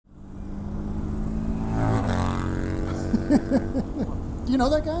Do you know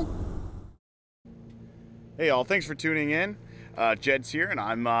that guy? Hey all, thanks for tuning in. Jed's here, and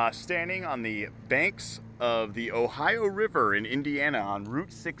I'm standing on the banks of the Ohio River in Indiana on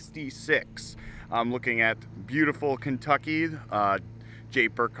Route 66. I'm looking at beautiful Kentucky, Jay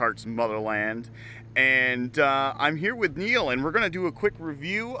Burkhart's motherland, and I'm here with Neil, and we're going to do a quick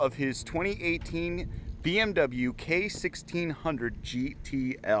review of his 2018 BMW K1600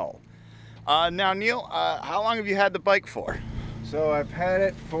 GTL. Now Neil, how long have you had the bike for? So I've had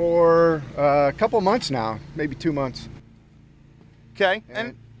it for a couple months now, maybe 2 months. Okay,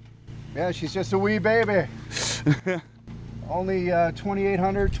 and yeah, she's just a wee baby. Only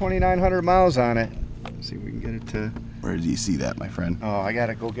 2,800, 2,900 miles on it. Let's see if we can get it to... where do you see that, my friend? Oh, I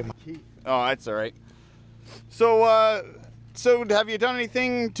gotta go get my key. Oh, that's all right. So, so have you done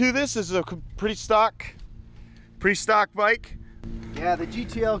anything to this? This is a pretty stock bike. Yeah, the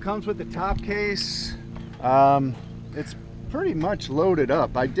GTL comes with the top case. It's pretty much loaded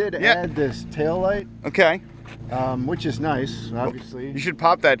up. I did add this tail light. Okay. Which is nice, obviously. You should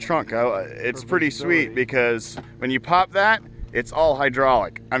pop that trunk. It's pretty sweet because when you pop that, it's all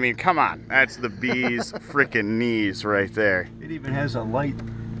hydraulic. I mean, come on. That's the bee's freaking knees right there. It even has a light.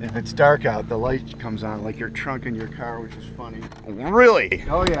 If it's dark out, the light comes on like your trunk in your car, which is funny. Really?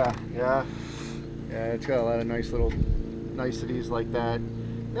 Oh yeah, yeah. Yeah, it's got a lot of nice little niceties like that.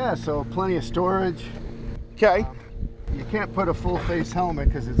 Yeah, so plenty of storage. Okay. You can't put a full face helmet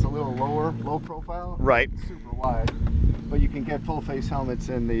because it's a little low profile. Right. It's super wide. But you can get full face helmets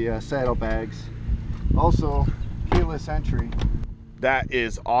in the saddlebags. Also, keyless entry. That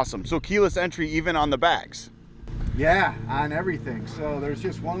is awesome. So keyless entry even on the bags? Yeah, on everything. So there's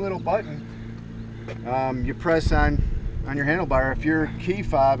just one little button. You press on your handlebar. If your key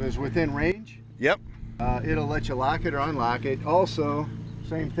fob is within range, yep. It'll let you lock it or unlock it. Also,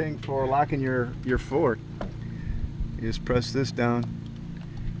 same thing for locking your fork. You just press this down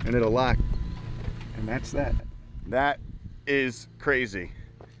and it'll lock, and that's that. That is crazy.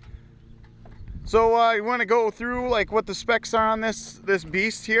 So you want to go through like what the specs are on this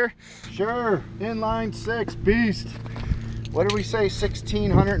beast here? Sure. Inline 6 beast. What did we say?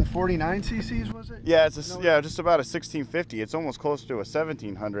 1,649 cc's was it? Yeah, it's just about a 1650. It's almost close to a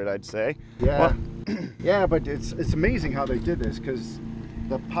 1700, I'd say. Yeah. Well, yeah, but it's amazing how they did this because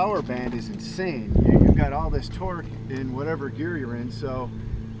the power band is insane. You've got all this torque in whatever gear you're in, so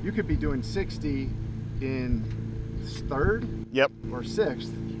you could be doing 60 in third, yep, or sixth,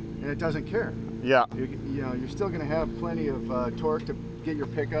 and it doesn't care. Yeah. You know, you're still going to have plenty of torque to get your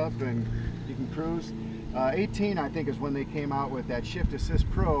pickup, and you can cruise. 18, I think, is when they came out with that Shift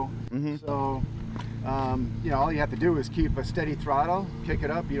Assist Pro. Mm-hmm. So, you know, all you have to do is keep a steady throttle, kick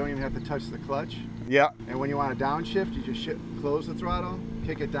it up. You don't even have to touch the clutch. Yeah. And when you want to downshift, you just close the throttle,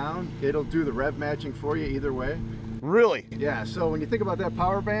 kick it down. It'll do the rev matching for you either way. Really? Yeah. So when you think about that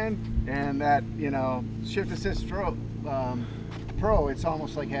power band and that, you know, Shift Assist Pro, it's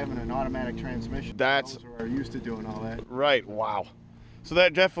almost like having an automatic transmission. That's... those who are used to doing all that. Right. Wow. So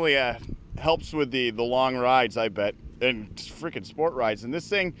that definitely helps with the long rides, I bet, and freaking sport rides. And this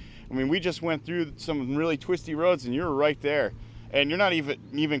thing, I mean, we just went through some really twisty roads, and you're right there, and you're not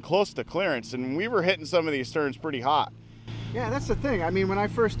even close to clearance. And we were hitting some of these turns pretty hot. Yeah, that's the thing. I mean, when I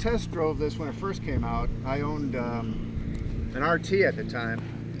first test drove this, when it first came out, I owned an RT at the time,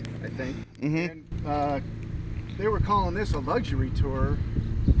 I think. Mm-hmm. And they were calling this a luxury tour,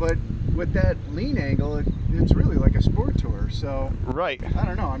 but with that lean angle, it's really like a sport tour. So right. I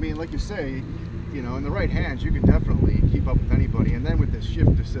don't know. I mean, like you say, you know, in the right hands, you can definitely keep up with anybody. And then with this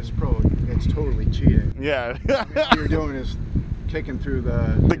Shift Assist Pro, it's totally cheating. Yeah. All you're doing is kicking through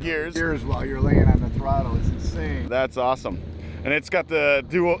the gears while you're laying on the throttle. It's insane. That's awesome. And it's got the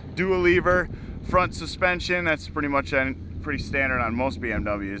dual lever front suspension. That's pretty much pretty standard on most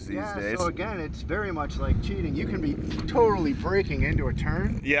BMWs these days. So again, it's very much like cheating. You can be totally braking into a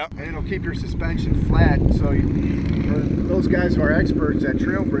turn, yeah, and it'll keep your suspension flat. So for those guys who are experts at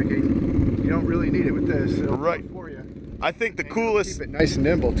trail braking, you don't really need it with this. It'll right. do it for you. I think the coolest... keep it nice and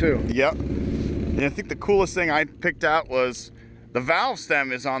nimble too. Yep. And I think the coolest thing I picked out was the valve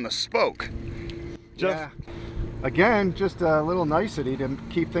stem is on the spoke. Yeah. Again, just a little nicety to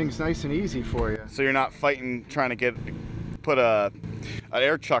keep things nice and easy for you. So you're not fighting trying to put an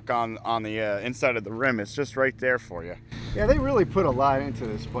air chuck on the inside of the rim. It's just right there for you. Yeah, they really put a lot into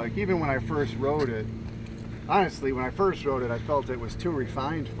this bike. Even when I first rode it, honestly, when I first rode it, I felt it was too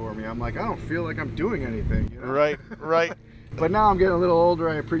refined for me. I'm like, I don't feel like I'm doing anything. You know? Right, right. But now I'm getting a little older.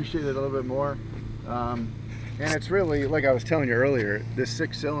 I appreciate it a little bit more. And it's really, like I was telling you earlier, this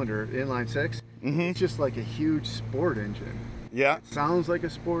 6-cylinder inline 6, it's just like a huge sport engine. Yeah. It sounds like a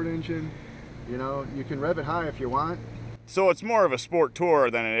sport engine. You know, you can rev it high if you want. So it's more of a sport tour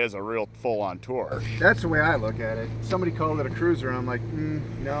than it is a real full-on tour. That's the way I look at it. Somebody called it a cruiser, and I'm like,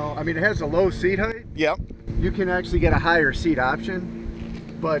 no. I mean, it has a low seat height. Yep. You can actually get a higher seat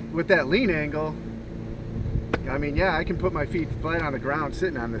option, but with that lean angle, I mean, yeah, I can put my feet flat on the ground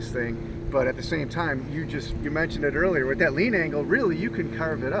sitting on this thing, but at the same time, you mentioned it earlier, with that lean angle, really, you can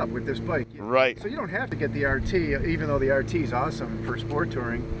carve it up with this bike. Right. So you don't have to get the RT, even though the RT is awesome for sport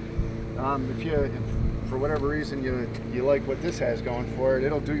touring. If for whatever reason you like what this has going for it,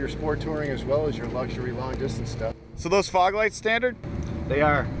 it'll do your sport touring as well as your luxury long distance stuff. So those fog lights standard? They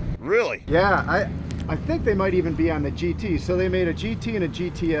are. Really? Yeah, I think they might even be on the GT. So they made a GT and a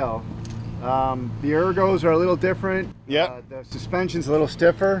GTL. The ergos are a little different. Yeah. The suspension's a little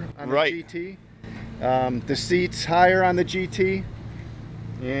stiffer on the GT. The seat's higher on the GT.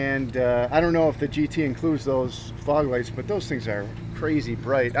 And I don't know if the GT includes those fog lights, but those things are crazy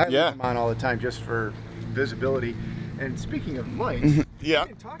bright. I leave them on all the time just for visibility. And speaking of lights, yeah, we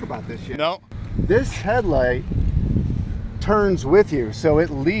didn't talk about this yet. No. This headlight turns with you, so it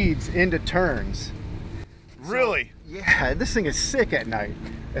leads into turns. Really? So, yeah, this thing is sick at night,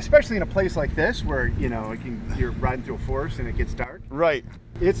 especially in a place like this where you're riding through a forest and it gets dark. Right.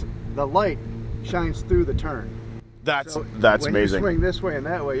 The light shines through the turn. That's when amazing. You swing this way and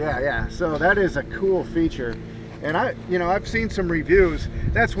that way, yeah. So that is a cool feature. And I've seen some reviews.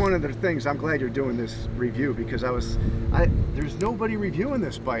 That's one of the things. I'm glad you're doing this review, because there's nobody reviewing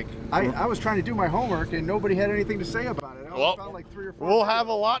this bike. I was trying to do my homework and nobody had anything to say about it. I found like 3 or 4. We'll have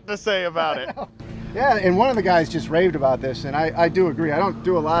a lot to say about it. Yeah, and one of the guys just raved about this, and I do agree. I don't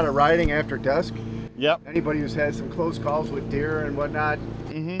do a lot of riding after dusk. Yep. Anybody who's had some close calls with deer and whatnot,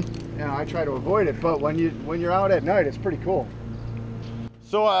 I try to avoid it. But when you're out at night, it's pretty cool.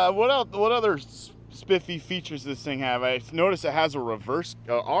 So what other spiffy features does this thing have? I noticed it has a reverse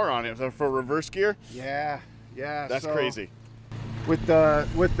R on it for reverse gear. Yeah. That's crazy. With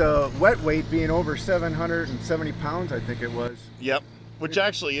the wet weight being over 770 pounds, I think it was. Yep. Which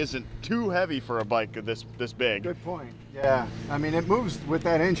actually isn't too heavy for a bike this big. Good point. Yeah. I mean, it moves with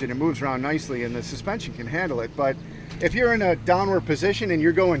that engine. It moves around nicely, and the suspension can handle it. But if you're in a downward position and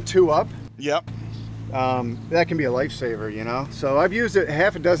you're going 2 up, yep, that can be a lifesaver, So I've used it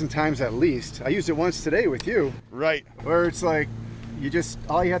half a dozen times at least. I used it once today with you. Right. Where it's like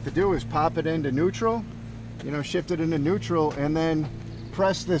all you have to do is pop it into neutral, shift it into neutral, and then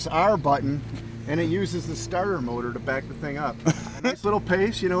press this R button, and it uses the starter motor to back the thing up. A nice little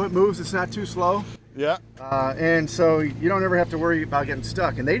pace, it moves, it's not too slow. Yeah. And so you don't ever have to worry about getting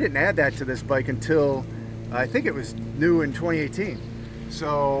stuck. And they didn't add that to this bike until, I think it was new in 2018.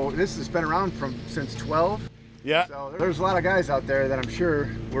 So this has been around since 12. Yeah. So there's a lot of guys out there that I'm sure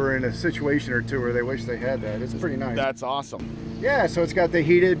were in a situation or two where they wish they had that. It's pretty nice. That's awesome. Yeah, so it's got the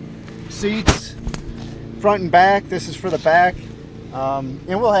heated seats, front and back. This is for the back. And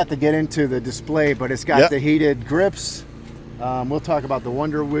we'll have to get into the display, but it's got the heated grips. We'll talk about the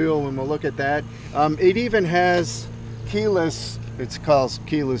Wonder Wheel when we'll look at that. It even has keyless, it's called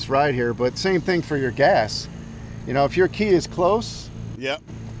keyless ride here, but same thing for your gas. If your key is close,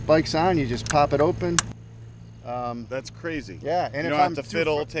 bike's on, you just pop it open. That's crazy. Yeah, and you if don't I'm have to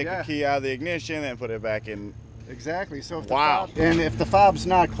fiddle, take the key out of the ignition, and put it back in. Exactly. So if if the fob's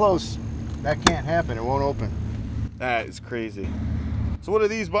not close, that can't happen. It won't open. That is crazy. So what do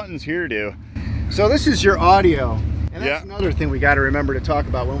these buttons here do? So this is your audio, and that's another thing we got to remember to talk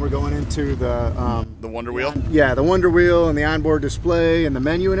about when we're going into the Wonder Wheel. Yeah, the Wonder Wheel and the onboard display and the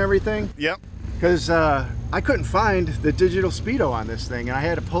menu and everything. Yep. Because I couldn't find the digital speedo on this thing, and I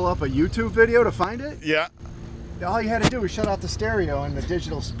had to pull up a YouTube video to find it. Yeah. All you had to do was shut off the stereo and the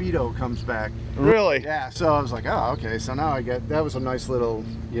digital speedo comes back. Really? Yeah, so I was like, oh, okay, so now that was a nice little,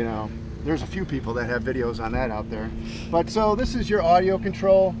 there's a few people that have videos on that out there. But so this is your audio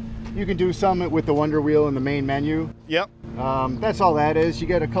control. You can do some with the Wonder Wheel in the main menu. Yep. That's all that is. You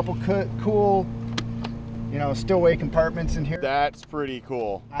get a couple cool, stowaway compartments in here. That's pretty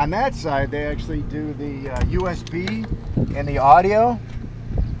cool. On that side, they actually do the USB and the audio.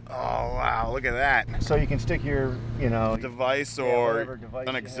 Oh wow, look at that. So you can stick your, device or device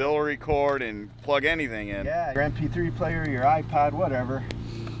an auxiliary cord and plug anything in. Yeah, your MP3 player, your iPod, whatever.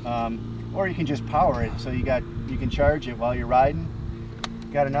 Or you can just power it, so you can charge it while you're riding.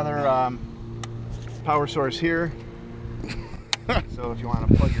 Got another power source here. So if you want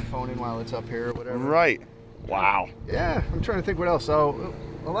to plug your phone in while it's up here or whatever. Right. Wow. Yeah, I'm trying to think what else. So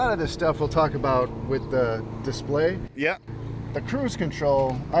a lot of this stuff we'll talk about with the display. Yeah. The cruise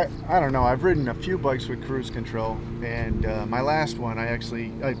control, I don't know, I've ridden a few bikes with cruise control, and my last one,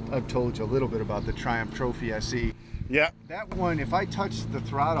 I've told you a little bit about the Triumph Trophy SE. Yeah. That one, if I touch the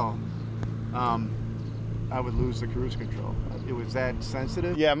throttle, I would lose the cruise control. It was that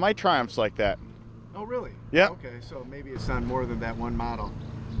sensitive. Yeah, my Triumph's like that. Oh, really? Yeah. Okay, so maybe it's on more than that one model.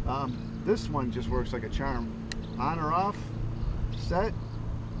 This one just works like a charm. On or off, set,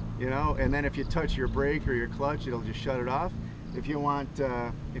 you know, and then if you touch your brake or your clutch, it'll just shut it off. If you want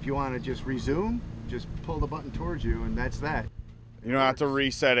to just resume, just pull the button towards you, and that's that. You don't have to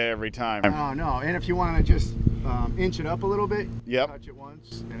reset it every time. No, no. And if you want to just inch it up a little bit, yep. touch it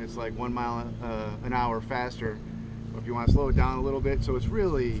once, and it's like 1 mile an hour faster. If you want to slow it down a little bit, so it's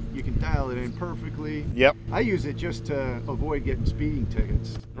really, you can dial it in perfectly. Yep. I use it just to avoid getting speeding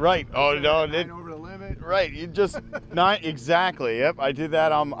tickets. Right. Oh no. Over the limit. Right. You just not exactly. Yep. I did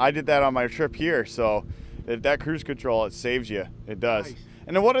that on my trip here. So that cruise control, it saves you. It does. Nice.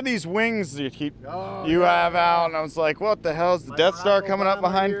 And then what are these wings you have out? And I was like, what the hell is the Death Star coming up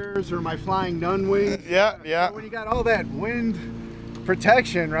behind? Or my Flying Nun wings. Yeah. Yeah. So when you got all that wind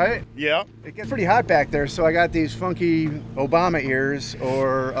protection, right? Yeah. It gets pretty hot back there, so I got these funky Obama ears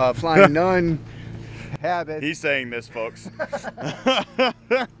or Flying Nun habit. He's saying this, folks.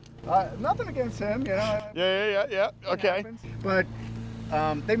 Nothing against him, you know. Yeah. Okay. But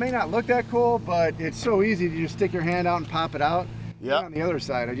they may not look that cool, but it's so easy to just stick your hand out and pop it out. Yeah. On the other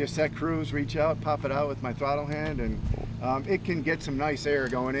side, I just set cruise, reach out, pop it out with my throttle hand, and it can get some nice air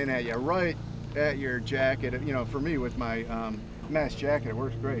going in at you, right at your jacket. You know, for me with my mesh jacket, it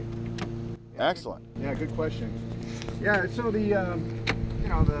works great. Excellent. Yeah, good question. Yeah, so the you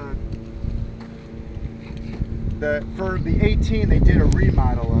know, for the 18 they did a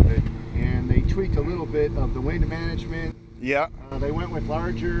remodel of it, and they tweaked a little bit of the wind management. Yeah. They went with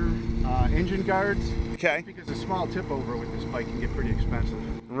larger engine guards. Okay. Because a small tip over with this bike can get pretty expensive.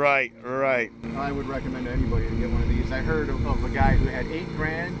 Right. Right. I would recommend to anybody to get one of these. I heard of a guy who had $8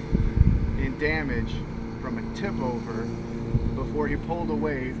 grand in damage from a tip over before he pulled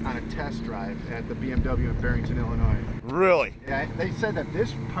away on a test drive at the BMW in Barrington, Illinois. Really? Yeah, they said that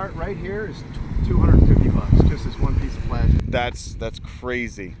this part right here is $250, just this one piece of plastic. That's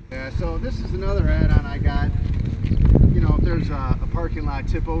crazy. Yeah, so this is another add-on I got. You know, if there's a parking lot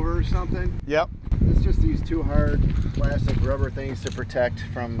tip over or something. Yep. It's just these two hard plastic rubber things to protect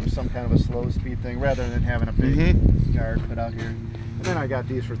from some kind of a slow speed thing, rather than having a big guard put out here. And then I got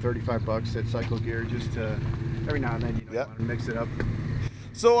these for $35 at Cycle Gear, just to every now and then, you know, yep. want to mix it up.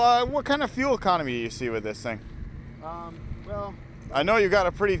 So what kind of fuel economy do you see with this thing? Well, I know you got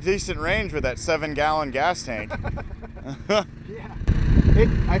a pretty decent range with that 7-gallon gas tank. yeah.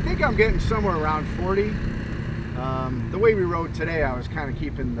 I think I'm getting somewhere around 40. The way we rode today, I was kind of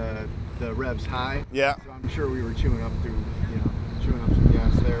keeping the revs high. Yeah. So I'm sure we were chewing up some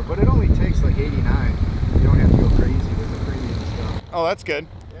gas there. But it only takes like 89. You don't have to go crazy with the premium stuff. Oh, that's good.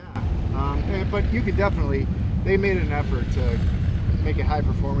 Yeah. But you could definitely, they made an effort to make it high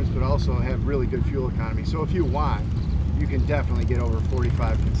performance, but also have really good fuel economy. So if you want, you can definitely get over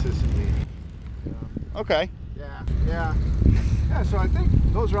 45 consistently. Okay. Yeah, so I think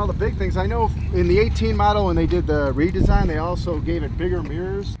those are all the big things. I know in the 18 model, when they did the redesign, they also gave it bigger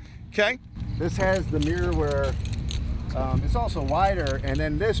mirrors. Okay. This has the mirror where it's also wider, and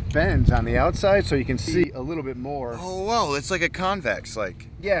then this bends on the outside so you can see a little bit more. Oh, wow, it's like a convex, like.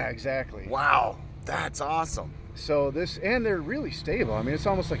 Yeah, exactly. Wow, that's awesome. So this, and they're really stable. I mean, it's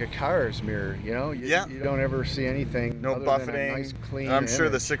almost like a car's mirror, you know? You don't ever see anything. No other buffeting. than a nice, clean I'm sure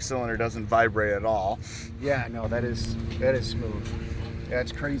image. the 6-cylinder doesn't vibrate at all. Yeah, no, that is smooth. Yeah,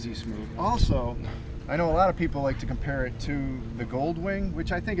 it's crazy smooth. Also, I know a lot of people like to compare it to the Goldwing,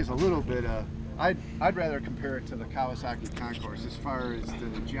 which I think is a little bit, I'd rather compare it to the Kawasaki Concourse as far as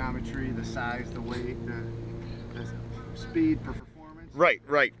the geometry, the size, the weight, the speed, performance.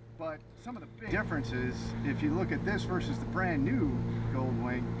 Right. But some of the big differences, if you look at this versus the brand new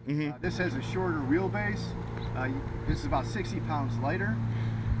Goldwing, this has a shorter wheelbase. This is about 60 pounds lighter.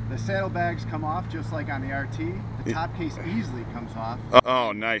 The saddlebags come off just like on the RT. The top case easily comes off.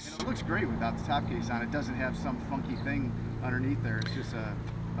 Oh, nice. And it looks great without the top case on. It doesn't have some funky thing underneath there. It's just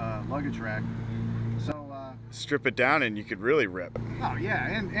a luggage rack. So strip it down and you could really rip. Oh yeah,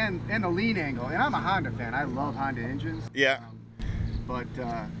 and the lean angle. And I'm a Honda fan. I love Honda engines. Yeah. But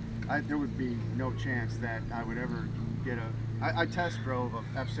there would be no chance that I would ever get I test drove a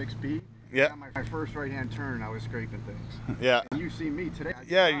F6B. Yeah. On my first right-hand turn, I was scraping things. Yeah. And you see me today.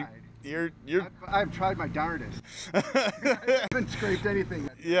 I've tried my darndest. I haven't scraped anything.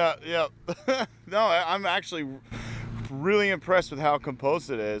 Yeah. No, I'm actually really impressed with how composed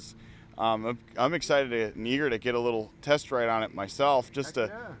it is. I'm excited and eager to get a little test ride on it myself, just to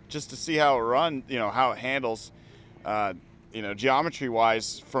see how it runs, you know, how it handles. You know,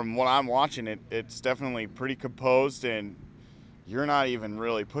 geometry-wise, from what I'm watching, it's definitely pretty composed, and you're not even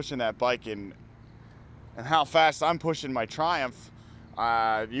really pushing that bike in and how fast I'm pushing my Triumph,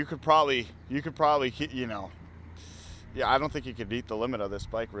 you could probably, you know, yeah, I don't think you could beat the limit of this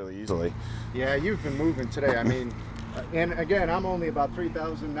bike really easily. Yeah, you've been moving today. I mean, and again, I'm only about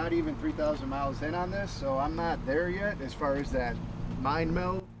 3,000, not even 3,000 miles in on this, so I'm not there yet as far as that mind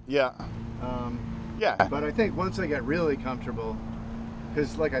meld. Yeah. Yeah. But I think once I get really comfortable,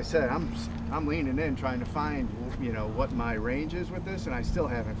 because like I said, I'm leaning in trying to find, you know, what my range is with this, and I still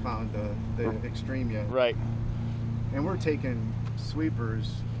haven't found the extreme yet. Right. And we're taking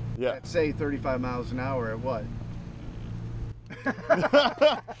sweepers at say 35 miles an hour at what?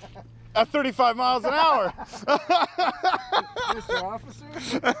 At 35 miles an hour. Mr. Officer?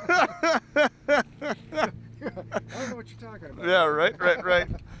 I don't know what you're talking about. Yeah, right.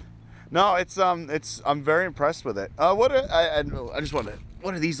 No, I'm very impressed with it. What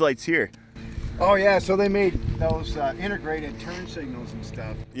are these lights here? Oh yeah, so they made those integrated turn signals and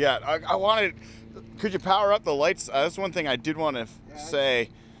stuff. Yeah, I wanted, could you power up the lights? That's one thing I did want to say,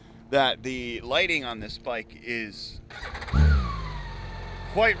 that the lighting on this bike is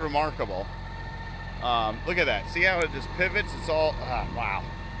quite remarkable. Look at that. See how it just pivots? It's all, wow.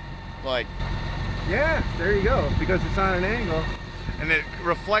 Like, yeah, there you go, because it's on an angle. And it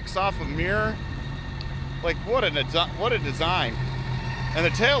reflects off a mirror. Like, what a design. And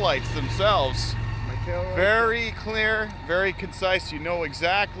the taillights themselves, very clear, very concise. You know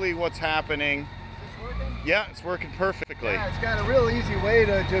exactly what's happening. Is this working? Yeah, it's working perfectly. Yeah, it's got a real easy way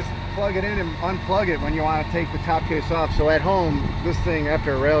to just plug it in and unplug it when you want to take the top case off. So at home, this thing,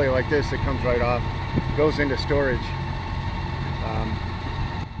 after a rally like this, it comes right off, goes into storage.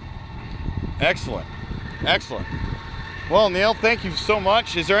 Excellent, excellent. Well, Neil, thank you so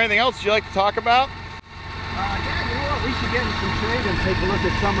much. Is there anything else you'd like to talk about? Yeah, you know what? We should get in some shade and take a look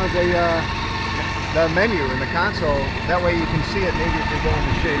at some of the menu in the console. That way you can see it maybe if we go in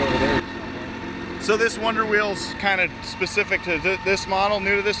the shade over there. So this Wonder Wheel's kind of specific to this model,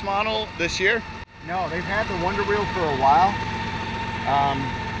 new to this model this year? No, they've had the Wonder Wheel for a while.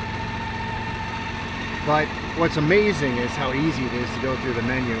 But what's amazing is how easy it is to go through the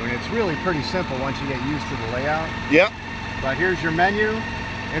menu, and it's really pretty simple once you get used to the layout. Yep. But here's your menu,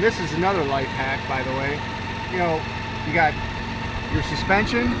 and this is another life hack, by the way. You know, you got your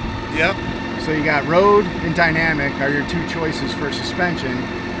suspension. Yep. So you got road and dynamic are your two choices for suspension,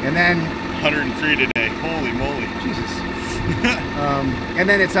 and then 103 today. Holy moly. Jesus. And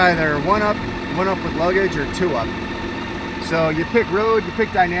then it's either one up with luggage or two up. So you pick road, you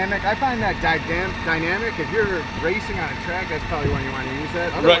pick dynamic. I find that dynamic, if you're racing on a track, that's probably when you want to use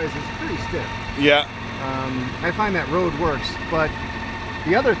that. Otherwise, it's pretty stiff. Yeah. I find that road works. But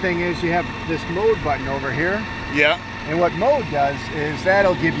the other thing is you have this mode button over here. Yeah. And what mode does is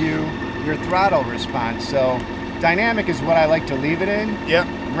that'll give you your throttle response. So dynamic is what I like to leave it in. Yep.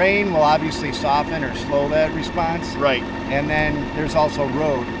 Rain will obviously soften or slow that response. Right. And then there's also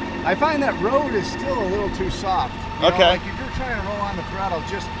road. I find that road is still a little too soft. You know, like if you're trying to roll on the throttle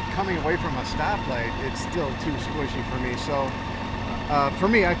just coming away from a stoplight, it's still too squishy for me. So for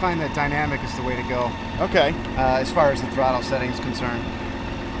me, I find that dynamic is the way to go. Okay. As far as the throttle setting is concerned.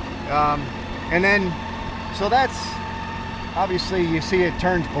 And then, so that's, obviously you see it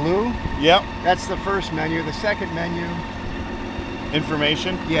turns blue. Yep. That's the first menu. The second menu.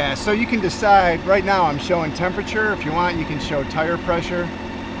 Information. Yeah, so you can decide, right now I'm showing temperature. If you want, you can show tire pressure.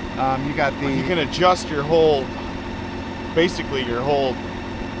 You got the... You can adjust your whole, basically your whole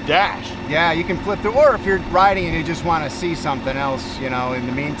dash. Yeah, you can flip through, or if you're riding and you just want to see something else, you know, in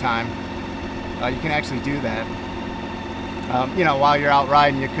the meantime, you can actually do that. You know, while you're out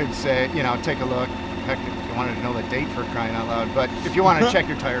riding, you could say, you know, take a look. Heck, if you wanted to know the date, for crying out loud. But if you want to check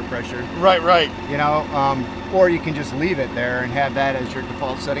your tire pressure. Right. You know, or you can just leave it there and have that as your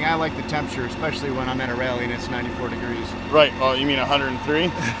default setting. I like the temperature, especially when I'm at a rally and it's 94 degrees. Right. Oh, you mean 103?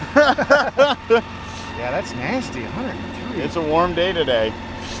 Yeah, that's nasty, 103. It's a warm day today.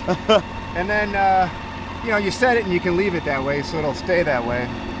 And then, you know, you set it and you can leave it that way, so it'll stay that way.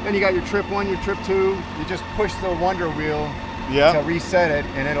 Then you got your trip 1, your trip 2. You just push the Wonder Wheel to reset it,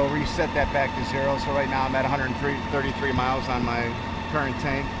 and it'll reset that back to 0. So right now I'm at 133 miles on my current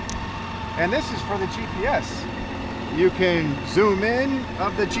tank. And this is for the GPS. You can zoom in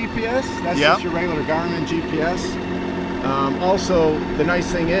of the GPS. That's just your regular Garmin GPS. Also, the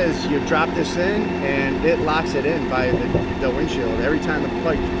nice thing is you drop this in and it locks it in by the windshield. Every time the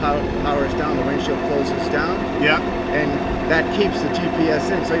bike powers down, the windshield closes down. Yeah. And that keeps the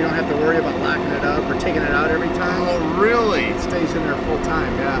GPS in, so you don't have to worry about locking it up or taking it out every time. Oh, really? It stays in there full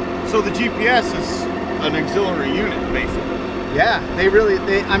time, yeah. So the GPS is an auxiliary unit, basically. Yeah,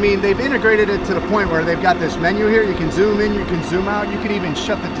 I mean, they've integrated it to the point where they've got this menu here. You can zoom in, you can zoom out. You can even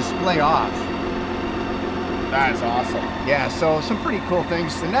shut the display off. That is awesome. Yeah, so some pretty cool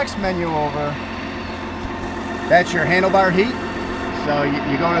things. The next menu over, that's your handlebar heat. So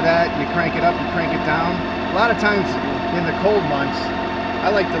you go to that, you crank it up, you crank it down. A lot of times in the cold months,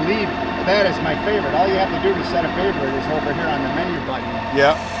 I like to leave that as my favorite. All you have to do to set a favorite is over here on the menu button.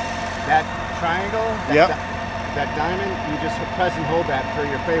 Yep. That triangle, that diamond, you just press and hold that for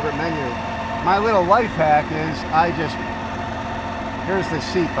your favorite menu. My little life hack is here's the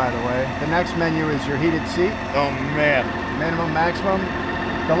seat, by the way. The next menu is your heated seat. Oh man. Minimum, maximum.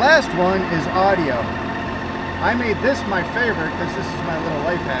 The last one is audio. I made this my favorite because this is my little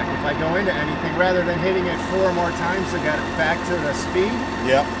life hack. If I go into anything, rather than hitting it 4 more times to get it back to the speed,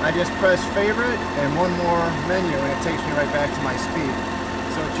 I just press favorite and one more menu and it takes me right back to my speed.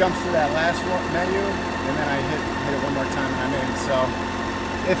 So it jumps to that last menu and then I hit it 1 more time and I'm in. So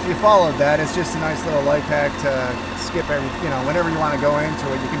if you followed that, it's just a nice little life hack to skip whenever you want to go into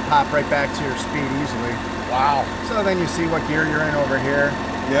it, you can pop right back to your speed easily. Wow. So then you see what gear you're in over here.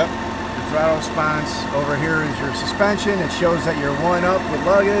 Yep. Your throttle response. Over here is your suspension. It shows that you're 1 up with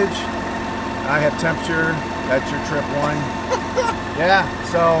luggage. I have temperature. That's your trip 1. Yeah.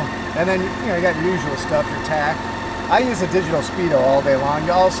 So, and then you got your usual stuff, your tack. I use a digital speedo all day long.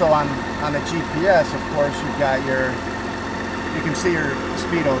 You also on the GPS, of course, you've got you can see your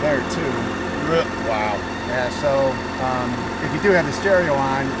speedo there too. Wow. Yeah. So if you do have the stereo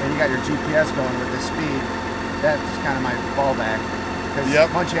on and you got your GPS going with the speed, that's kind of my fallback. Because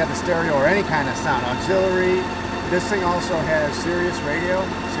once you have the stereo or any kind of sound auxiliary, this thing also has Sirius radio,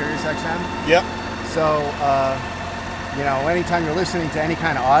 Sirius XM. Yep. So, anytime you're listening to any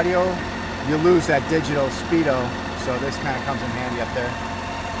kind of audio, you lose that digital speedo. So this kind of comes in handy up there.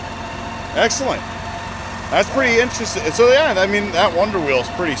 Excellent. That's pretty interesting. So yeah, I mean, that Wonder Wheel is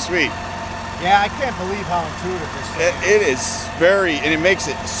pretty sweet. Yeah, I can't believe how intuitive this thing is. It is very, and it makes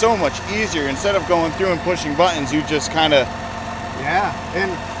it so much easier. Instead of going through and pushing buttons, you just kind of... Yeah,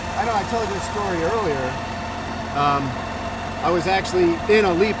 and I know I told you this story earlier. I was actually in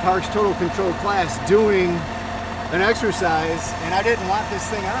a Lee Parks Total Control class doing an exercise, and I didn't want this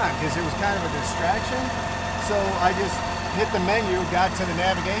thing on because it was kind of a distraction. So I just hit the menu, got to the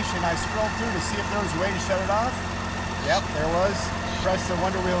navigation, I scrolled through to see if there was a way to shut it off. Yep, there was. Press the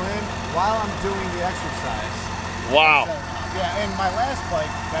Wonder Wheel in while I'm doing the exercise. Wow. Yeah, and my last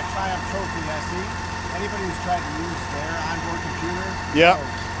bike, that Triumph Trophy SE, anybody who's tried to use their onboard computer,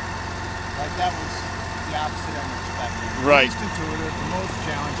 like that was the opposite end of expecting. Right. The most intuitive, the most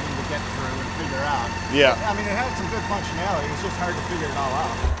challenging to get through and figure out. Yeah. I mean, it had some good functionality. It's just hard to figure it all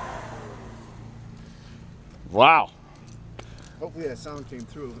out. Wow. Hopefully that sound came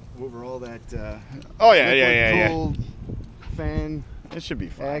through over all that. Oh yeah, cold fan. It should be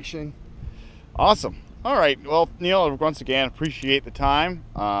fun. Action. Awesome. All right. Well, Neil, once again, appreciate the time.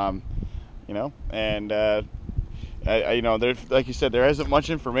 There's, like you said, there isn't much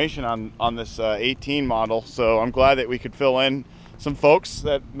information on this 18 model, so I'm glad that we could fill in some folks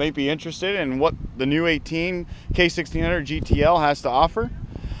that may be interested in what the new 18 K1600 GTL has to offer.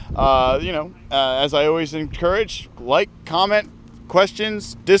 As I always encourage, like, comment,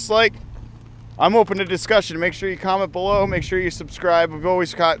 questions, dislike. I'm open to discussion. Make sure you comment below. Make sure you subscribe. We've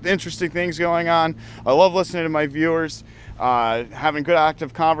always got interesting things going on. I love listening to my viewers, having good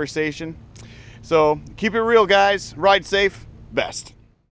active conversation. So keep it real, guys. Ride safe. Best.